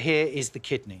area here is the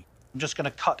kidney. I'm just going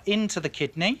to cut into the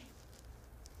kidney.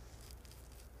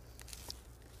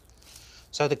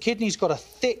 So the kidney's got a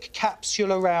thick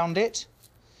capsule around it.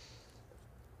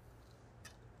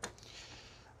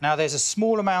 Now, there's a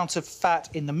small amount of fat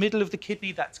in the middle of the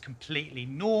kidney. That's completely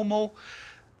normal.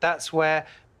 That's where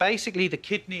basically the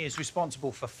kidney is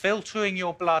responsible for filtering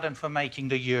your blood and for making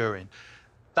the urine.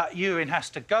 That urine has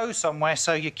to go somewhere,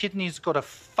 so your kidney's got a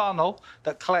funnel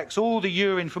that collects all the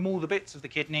urine from all the bits of the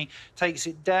kidney, takes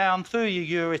it down through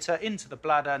your ureter into the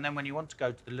bladder, and then when you want to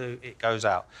go to the loo, it goes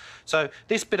out. So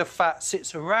this bit of fat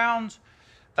sits around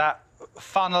that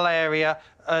funnel area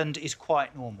and is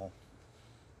quite normal.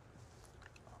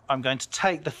 I'm going to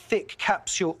take the thick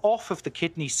capsule off of the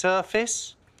kidney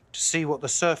surface to see what the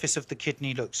surface of the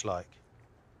kidney looks like.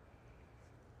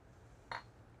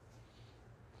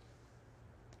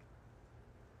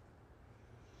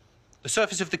 The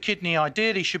surface of the kidney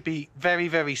ideally should be very,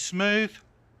 very smooth.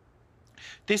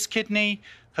 This kidney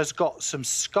has got some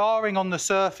scarring on the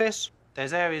surface.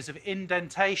 There's areas of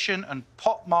indentation and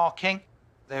pot marking.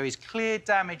 There is clear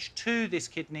damage to this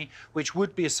kidney, which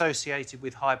would be associated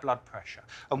with high blood pressure.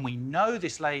 And we know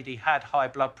this lady had high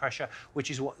blood pressure, which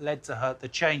is what led to the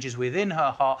changes within her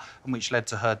heart and which led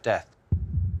to her death.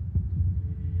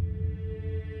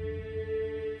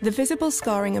 The visible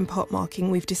scarring and pot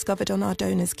marking we've discovered on our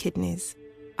donor's kidneys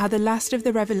are the last of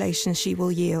the revelations she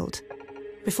will yield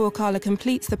before Carla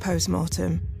completes the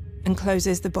post-mortem and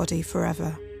closes the body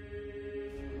forever.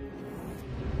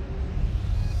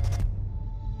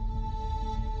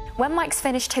 When Mike's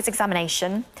finished his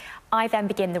examination, I then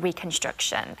begin the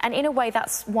reconstruction. And in a way,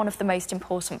 that's one of the most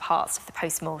important parts of the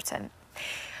post-mortem.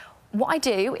 What I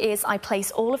do is I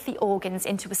place all of the organs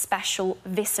into a special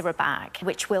viscera bag,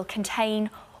 which will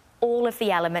contain all of the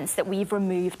elements that we've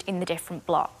removed in the different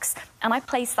blocks. And I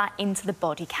place that into the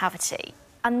body cavity.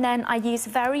 And then I use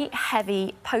very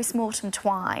heavy post-mortem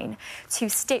twine to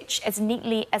stitch as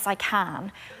neatly as I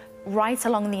can right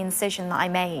along the incision that I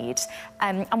made.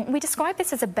 And we describe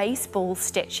this as a baseball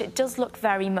stitch. It does look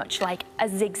very much like a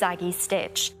zigzaggy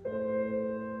stitch.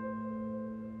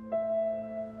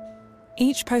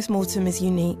 Each post-mortem is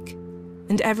unique,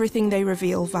 and everything they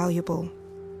reveal valuable.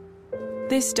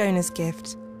 This donor's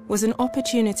gift was an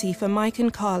opportunity for Mike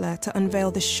and Carla to unveil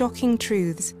the shocking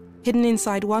truths hidden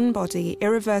inside one body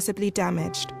irreversibly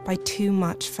damaged by too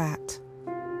much fat.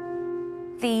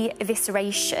 The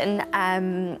evisceration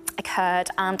occurred,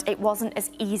 and it wasn't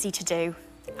as easy to do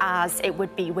as it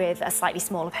would be with a slightly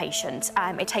smaller patient.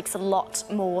 It takes a lot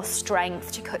more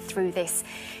strength to cut through this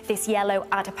yellow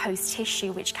adipose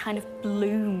tissue, which kind of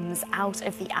blooms out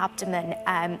of the abdomen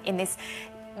in this,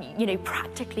 you know,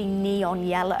 practically neon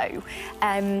yellow.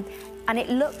 And it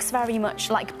looks very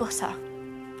much like butter,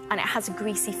 and it has a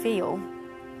greasy feel.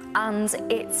 And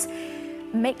it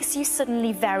makes you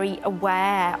suddenly very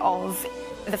aware of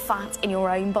the fat in your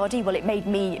own body. Well, it made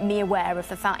me aware of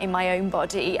the fat in my own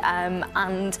body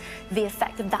and the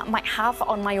effect that might have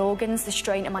on my organs, the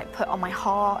strain it might put on my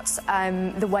heart,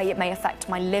 the way it may affect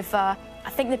my liver. I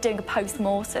think that doing a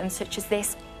post-mortem such as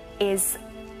this is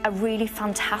a really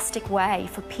fantastic way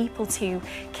for people to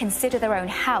consider their own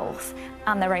health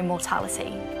and their own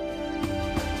mortality.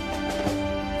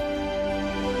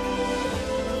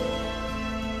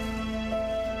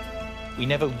 We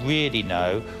never really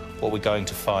know what we're going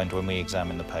to find when we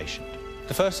examine the patient.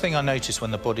 The first thing I noticed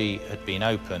when the body had been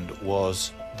opened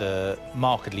was the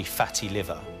markedly fatty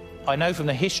liver. I know from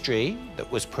the history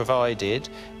that was provided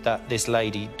that this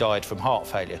lady died from heart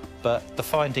failure, but the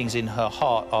findings in her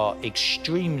heart are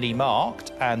extremely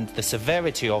marked, and the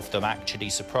severity of them actually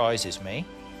surprises me.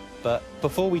 But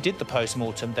before we did the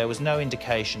post-mortem, there was no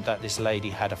indication that this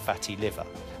lady had a fatty liver.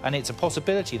 And it's a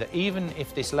possibility that even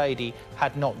if this lady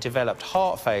had not developed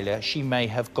heart failure, she may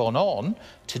have gone on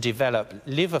to develop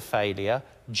liver failure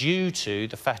due to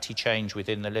the fatty change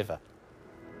within the liver.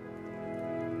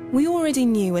 We already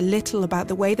knew a little about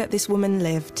the way that this woman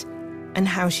lived and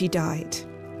how she died.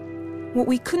 What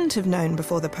we couldn't have known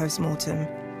before the post-mortem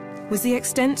was the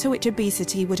extent to which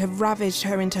obesity would have ravaged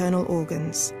her internal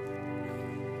organs.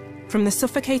 From the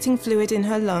suffocating fluid in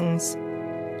her lungs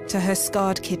to her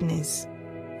scarred kidneys,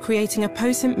 creating a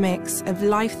potent mix of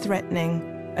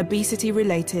life-threatening,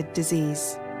 obesity-related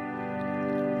disease.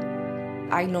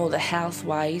 I know that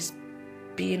health-wise,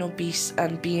 being obese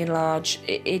and being large,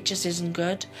 it just isn't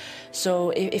good. So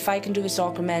if I can do this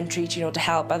documentary, you know, to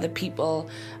help other people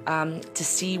to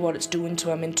see what it's doing to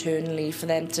them internally, for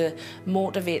them to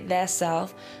motivate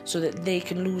themselves so that they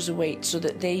can lose the weight, so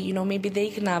that they, you know, maybe they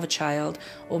can have a child,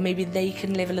 or maybe they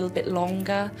can live a little bit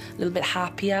longer, a little bit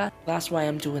happier. That's why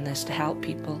I'm doing this, to help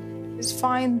people. It's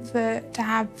fine to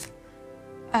have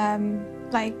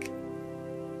like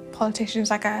politicians,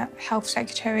 like a health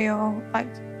secretary or like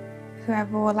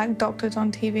whoever, or like doctors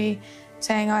on TV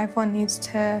saying, oh, everyone needs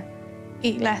to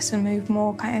eat less and move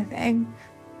more, kind of thing.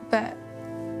 But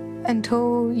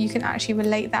until you can actually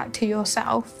relate that to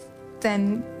yourself,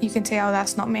 then you can say, oh,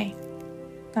 that's not me.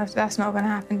 That's not going to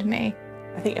happen to me.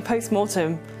 I think a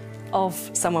post-mortem of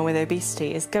someone with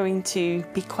obesity is going to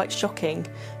be quite shocking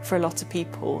for a lot of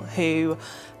people who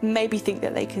maybe think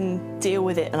that they can deal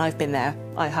with it, and I've been there,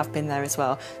 I have been there as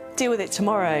well. Deal with it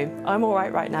tomorrow. I'm all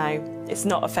right now. It's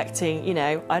not affecting, you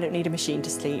know, I don't need a machine to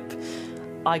sleep.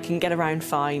 I can get around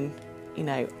fine, you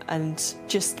know, and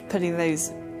just putting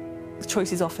those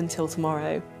choices off until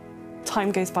tomorrow.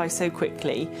 Time goes by so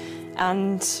quickly,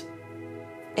 and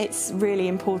it's really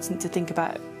important to think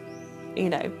about, you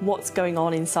know, what's going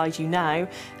on inside you now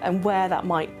and where that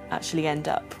might actually end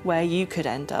up, where you could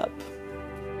end up.